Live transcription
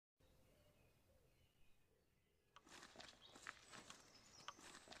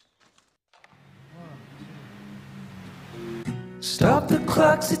Stop the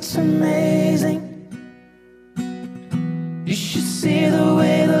clocks, it's amazing. You should see the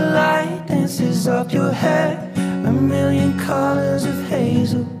way the light dances up your hair. A million colors of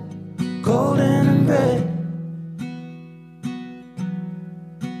hazel, golden and red.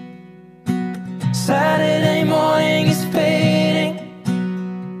 Saturday morning is fading.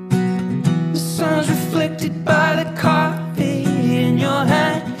 The sun's reflected by the coffee in your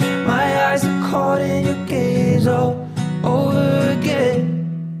hand. My eyes are caught in your gaze all over again.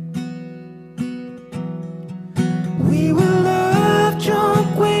 We were love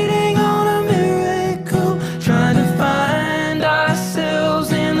drunk, waiting on a miracle, trying to find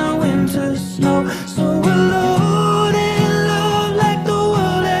ourselves in the winter snow. So alone in love, like the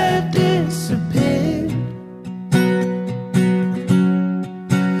world had disappeared.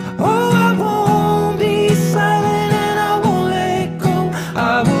 Oh, I won't be silent and I won't let go.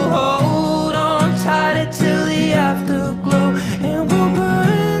 I will hold on tighter till the afterglow, and we'll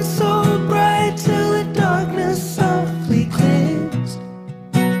burn so bright till the darkness softly clears.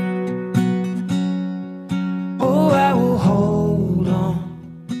 Oh, I will hold on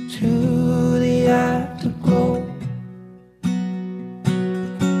to the afterglow.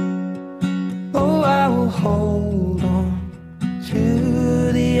 Oh, I will hold on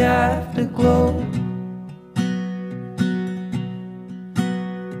to the afterglow.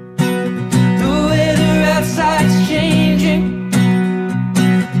 The weather outside's changing.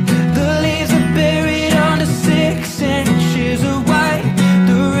 The leaves are buried under 6 inches of white.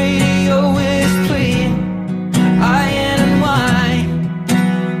 The radio is playing iron and wine.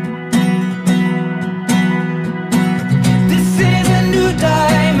 This is a new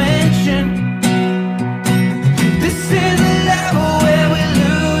dimension. This is a level where we're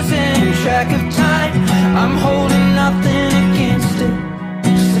losing track of time. I'm holding nothing against it,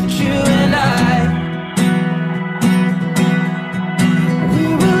 just you and I. We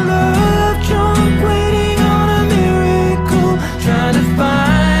were love drunk, waiting on a miracle, trying to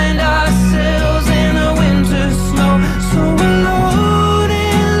find ourselves in the winter snow. So alone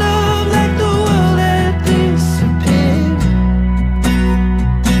in love, like the world had disappeared.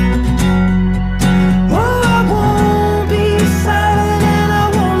 Oh, I won't be silent and I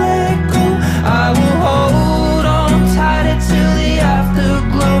won't let go. I will hold on tighter till the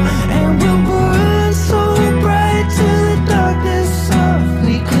afterglow, and we'll burn so bright till the darkness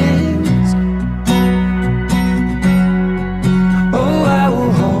softly clears. Oh, I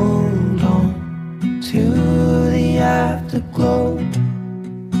will hold on to the afterglow.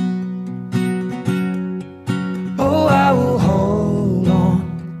 Oh, I will hold on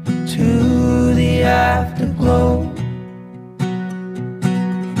to the afterglow.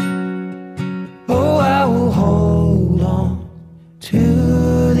 Oh, I will hold on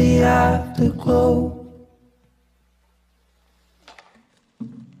to the afterglow.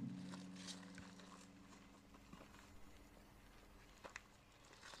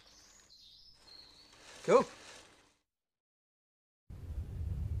 Cool.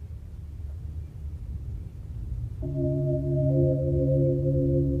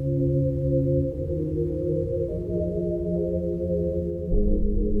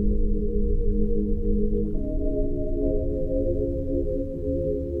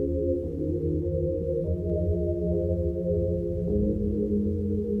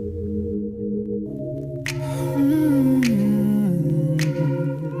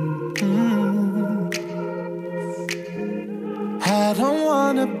 I don't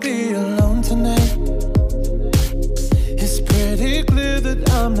wanna be alone tonight. It's pretty clear that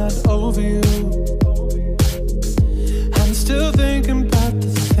I'm not over you. I'm still thinking about the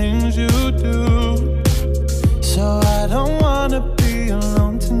things you do. So I don't wanna be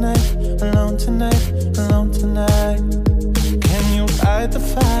alone tonight, alone tonight, alone tonight. Can you fight the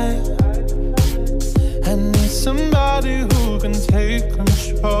fire? I need somebody who can take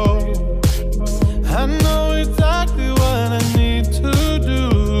control. I know exactly what I need to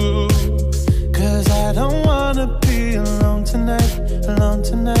do, 'cause I don't wanna be alone tonight, alone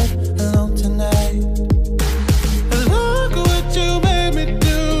tonight, alone tonight. Look what you made me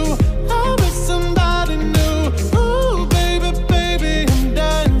do. I'll be somebody new. Ooh, baby, baby, I'm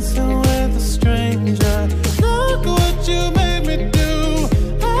dancing with a stranger. Look what you made me do.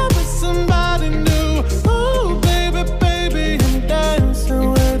 I'll be somebody new. Ooh, baby, baby, I'm dancing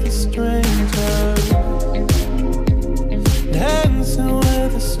with a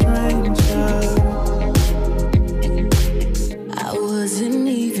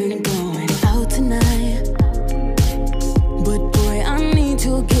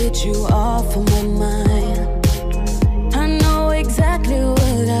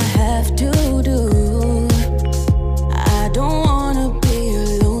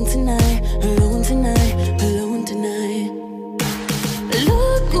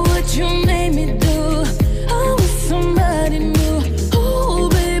what you made me do. I'm with somebody new. Oh,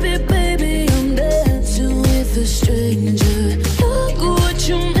 baby, baby, I'm dancing with a stranger. Look what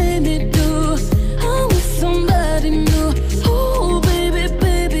you made me do. I'm with somebody new. Oh, baby,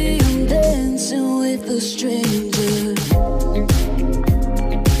 baby, I'm dancing with a stranger.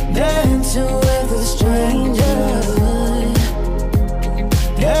 Dancing with a stranger.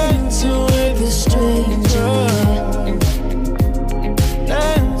 Dancing with a stranger.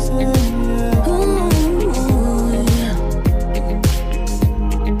 Dancing, yeah. Ooh, yeah.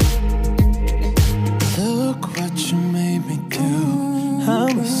 Look what you made me do.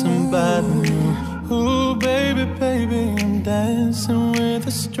 I'm with somebody new. Ooh, baby, baby, I'm dancing with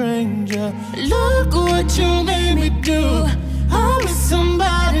a stranger. Look what you made me do. I'm with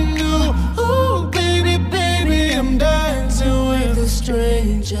somebody new. Ooh, baby, baby, I'm dancing with a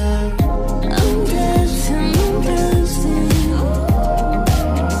stranger. I'm dancing, I'm dancing.